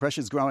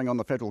Pressure's growing on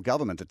the federal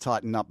government to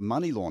tighten up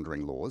money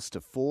laundering laws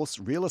to force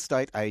real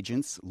estate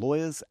agents,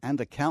 lawyers and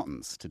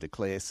accountants to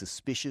declare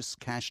suspicious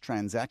cash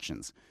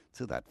transactions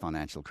to that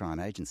financial crime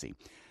agency.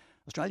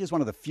 Australia is one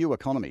of the few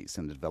economies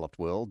in the developed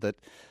world that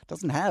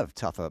doesn't have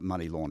tougher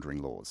money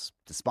laundering laws,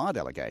 despite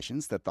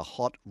allegations that the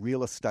hot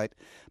real estate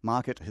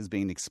market has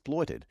been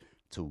exploited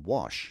to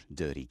wash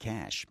dirty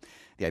cash.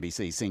 The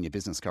ABC senior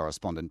business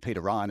correspondent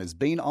Peter Ryan has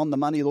been on the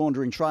money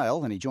laundering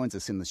trail and he joins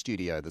us in the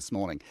studio this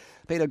morning.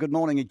 Peter, good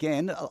morning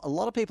again. A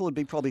lot of people would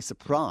be probably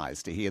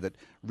surprised to hear that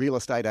real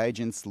estate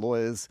agents,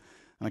 lawyers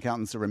and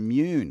accountants are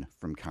immune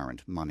from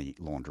current money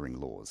laundering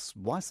laws.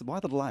 Why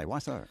the delay? Why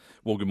so?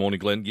 Well, good morning,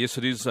 Glenn. Yes,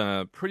 it is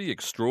pretty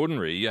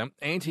extraordinary.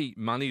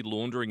 Anti-money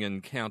laundering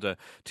and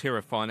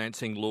counter-terror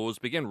financing laws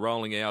began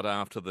rolling out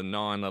after the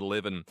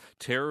 9/11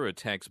 terror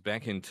attacks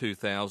back in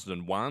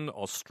 2001,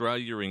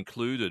 Australia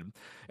included.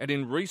 And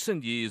in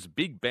recent years,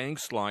 big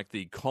banks like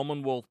the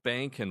Commonwealth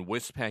Bank and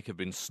Westpac have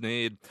been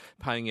snared,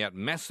 paying out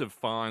massive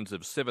fines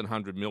of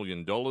 $700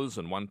 million and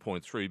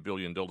 $1.3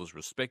 billion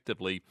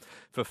respectively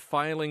for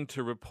failing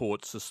to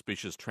report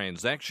suspicious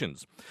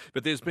transactions.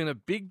 But there's been a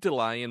big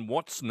delay in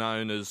what's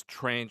known as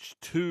Tranche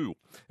 2,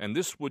 and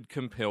this would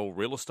compel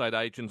real estate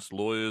agents,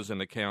 lawyers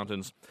and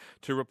accountants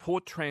to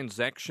report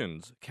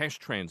transactions, cash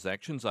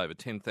transactions over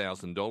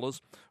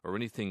 $10,000 or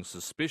anything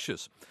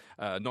suspicious.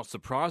 Not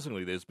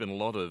surprisingly, there's been a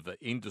lot of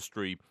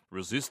industry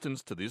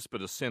resistance to this,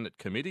 but a Senate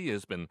committee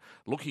has been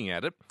looking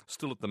at it.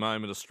 Still at the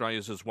moment, Australia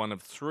is one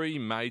of three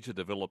major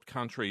developed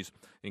countries,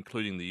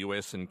 including the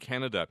US and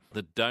Canada,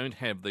 that don't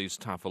have these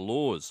tougher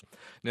laws.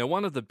 Now,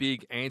 one of the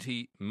big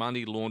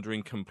anti-money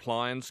laundering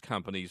compliance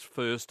companies,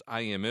 First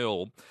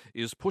AML,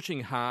 is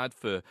pushing hard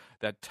for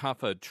that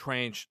tougher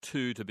Tranche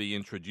 2 to be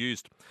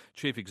introduced.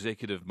 Chief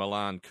Executive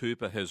Milan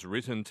Cooper has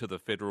written to the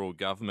federal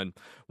government,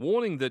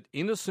 warning that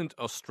innocent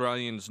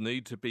Australians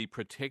need to be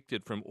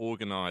protected from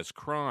organised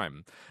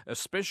crime,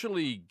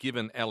 especially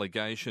given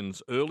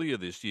allegations earlier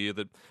this year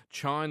that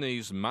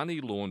Chinese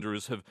money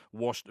launderers have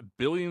washed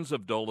billions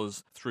of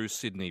dollars through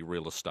Sydney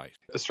real estate.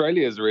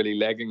 Australia is really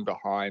lagging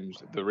behind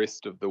the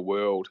rest of the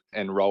world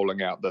in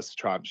rolling out this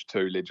Tranche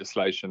 2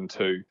 legislation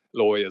to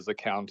lawyers,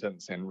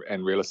 accountants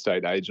and real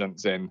estate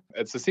agents. And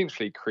it's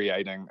essentially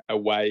creating a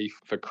way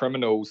for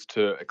criminals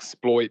to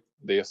exploit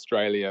the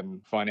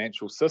Australian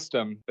financial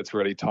system. It's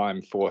really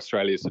time for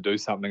Australia to do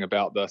something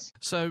about this.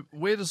 So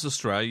where does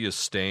Australia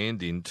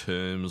stand in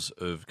terms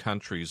of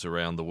countries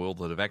around the world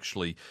that have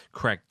actually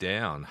cracked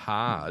down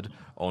hard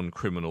on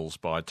criminals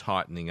by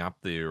tightening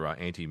up their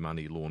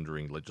anti-money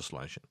laundering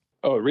legislation?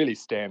 Oh, it really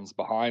stands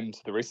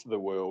behind the rest of the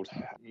world.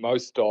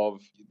 Most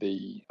of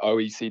the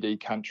OECD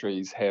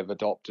countries have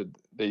adopted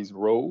these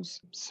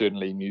rules.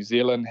 Certainly New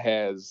Zealand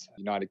has,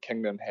 United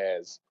Kingdom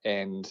has,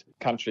 and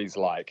countries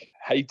like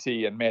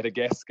Haiti and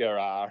Madagascar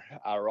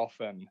are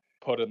often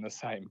put in the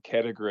same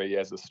category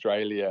as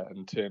Australia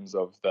in terms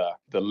of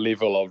the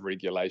level of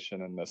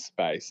regulation in this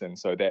space. And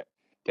so that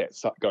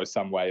goes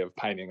some way of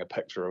painting a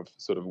picture of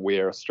sort of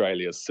where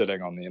Australia is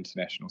sitting on the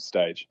international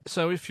stage.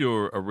 So if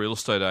you're a real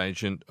estate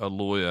agent, a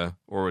lawyer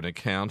or an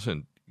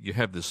accountant, you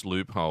have this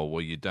loophole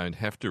where you don't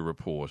have to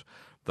report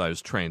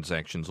those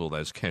transactions or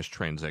those cash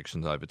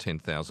transactions over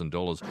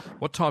 $10,000.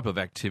 What type of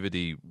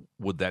activity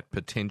would that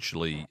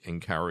potentially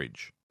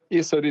encourage?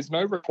 Yeah, so there's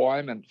no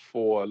requirement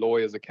for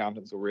lawyers,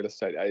 accountants or real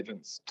estate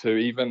agents to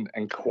even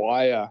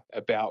inquire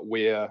about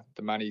where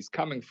the money's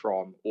coming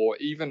from or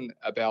even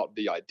about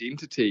the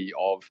identity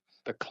of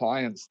the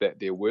clients that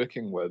they're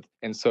working with.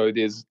 And so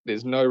there's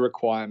no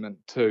requirement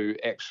to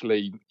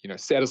actually,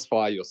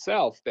 satisfy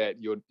yourself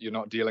that you're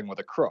not dealing with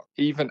a crook.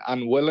 Even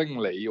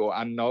unwillingly or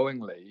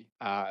unknowingly,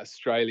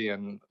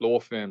 Australian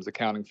law firms,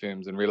 accounting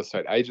firms and real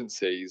estate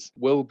agencies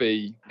will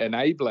be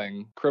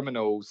enabling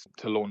criminals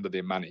to launder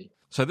their money.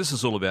 So this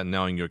is all about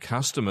knowing your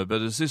customer,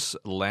 but is this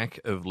lack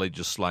of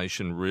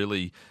legislation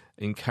really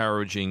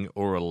encouraging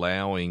or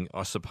allowing,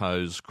 I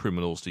suppose,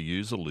 criminals to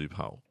use a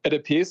loophole? It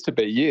appears to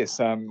be,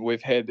 yes.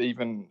 We've had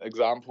even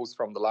examples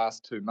from the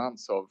last 2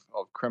 months of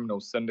criminal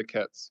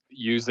syndicates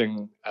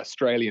using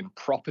Australian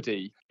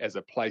property as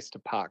a place to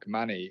park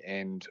money.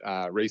 And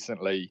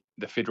recently,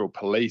 the federal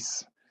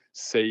police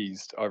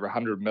seized over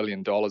 $100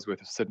 million worth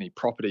of Sydney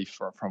property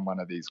from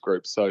one of these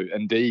groups. So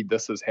indeed,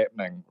 this is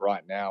happening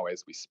right now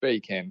as we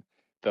speak. And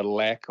the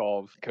lack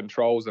of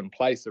controls in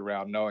place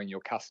around knowing your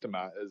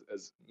customer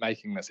is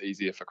making this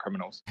easier for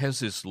criminals. Has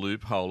this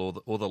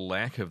loophole or the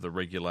lack of the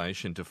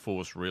regulation to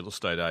force real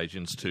estate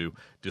agents to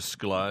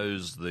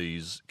disclose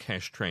these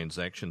cash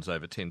transactions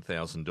over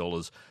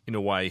 $10,000 in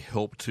a way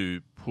helped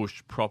to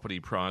push property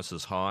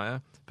prices higher,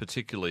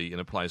 particularly in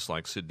a place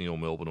like Sydney or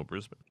Melbourne or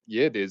Brisbane?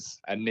 Yeah, there's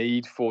a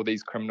need for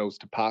these criminals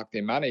to park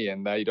their money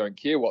and they don't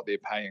care what they're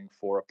paying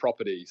for a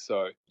property.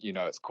 So,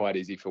 it's quite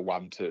easy for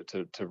one to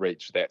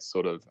reach that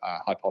sort of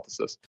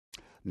hypothesis.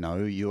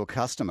 Know your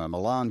customer.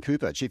 Milan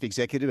Cooper, Chief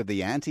Executive of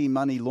the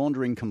anti-money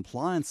laundering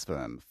compliance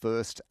firm,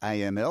 First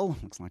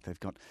AML. Looks like they've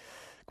got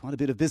Quite a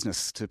bit of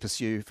business to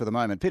pursue for the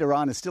moment. Peter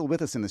Ryan is still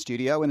with us in the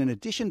studio, and in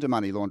addition to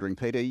money laundering,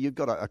 Peter, you've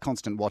got a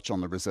constant watch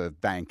on the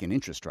Reserve Bank and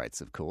interest rates,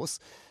 of course.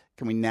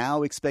 Can we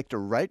now expect a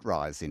rate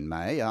rise in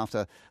May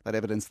after that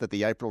evidence that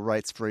the April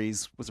rates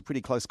freeze was a pretty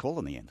close call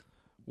in the end?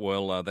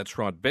 Well, that's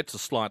right. Bets are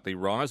slightly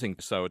rising,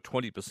 so a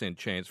 20%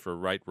 chance for a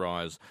rate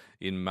rise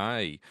in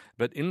May.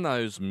 But in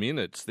those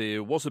minutes,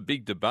 there was a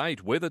big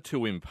debate whether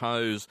to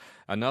impose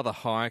another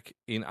hike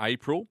in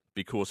April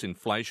because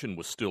inflation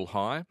was still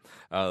high.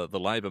 The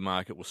labour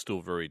market was still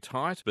very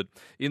tight. But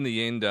in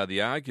the end,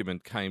 the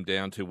argument came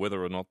down to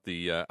whether or not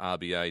the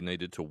RBA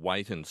needed to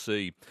wait and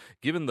see,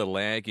 given the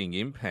lagging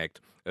impact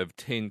of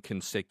 10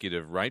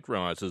 consecutive rate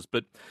rises.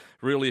 But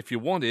really, if you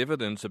want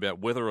evidence about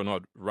whether or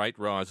not rate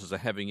rises are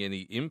having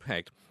any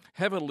impact,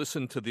 have a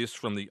listen to this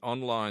from the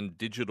online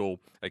digital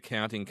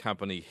accounting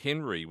company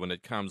Henry when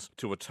it comes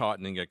to a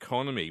tightening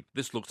economy.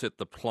 This looks at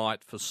the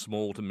plight for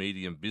small to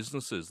medium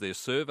businesses. Their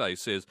survey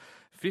says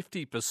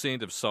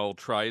 50% of sole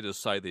traders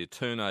say their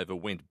turnover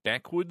went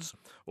backwards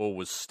or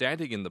was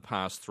static in the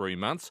past 3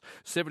 months.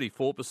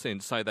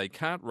 74% say they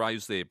can't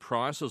raise their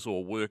prices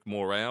or work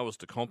more hours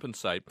to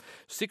compensate.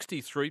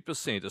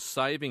 63% are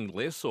saving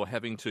less or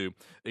having to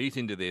eat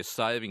into their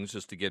savings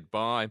just to get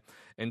by.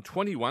 And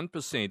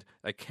 21%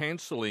 are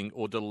cancelling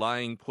or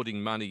delaying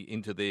putting money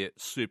into their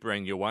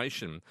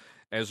superannuation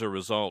as a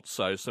result.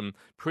 So some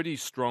pretty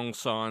strong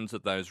signs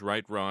that those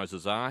rate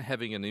rises are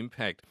having an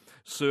impact,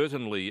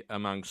 certainly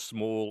among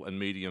small and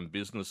medium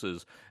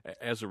businesses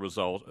as a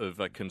result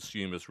of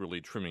consumers really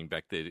trimming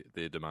back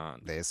their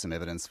demand. There's some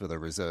evidence for the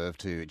Reserve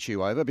to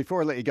chew over.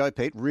 Before I let you go,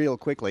 Pete, real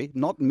quickly,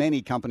 not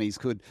many companies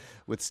could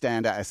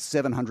withstand a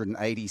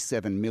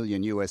 $787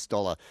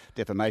 million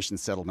defamation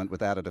settlement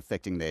without it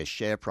affecting their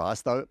share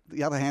price. Though, on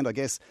the other hand, I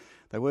guess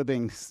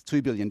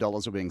 $2 billion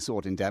were being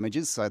sought in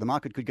damages, so the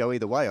market could go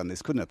either way on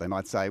this, couldn't it? They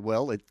might say,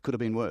 well, it could have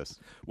been worse.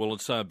 Well,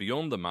 it's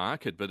beyond the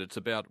market, but it's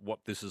about what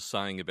this is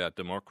saying about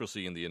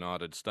democracy in the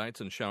United States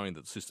and showing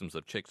that systems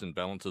of checks and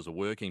balances are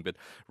working. But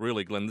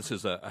really, Glenn, this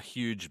is a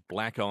huge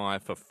black eye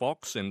for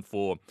Fox and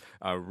for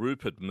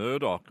Rupert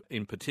Murdoch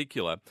in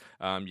particular.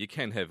 You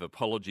can have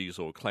apologies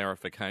or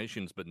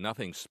clarifications, but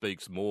nothing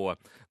speaks more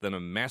than a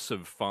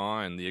massive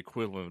fine, the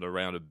equivalent of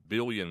around $1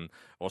 billion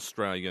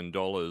Australian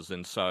dollars.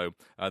 And so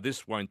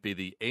this won't be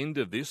the end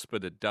of this,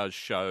 but it does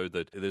show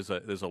that there's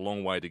a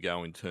long way to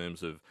go in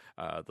terms of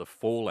the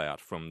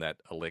fallout from that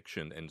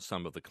election and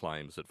some of the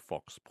claims that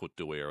Fox put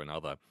to air and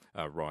other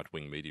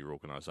right-wing media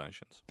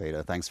organisations.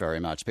 Peter, thanks very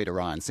much. Peter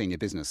Ryan, Senior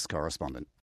Business Correspondent.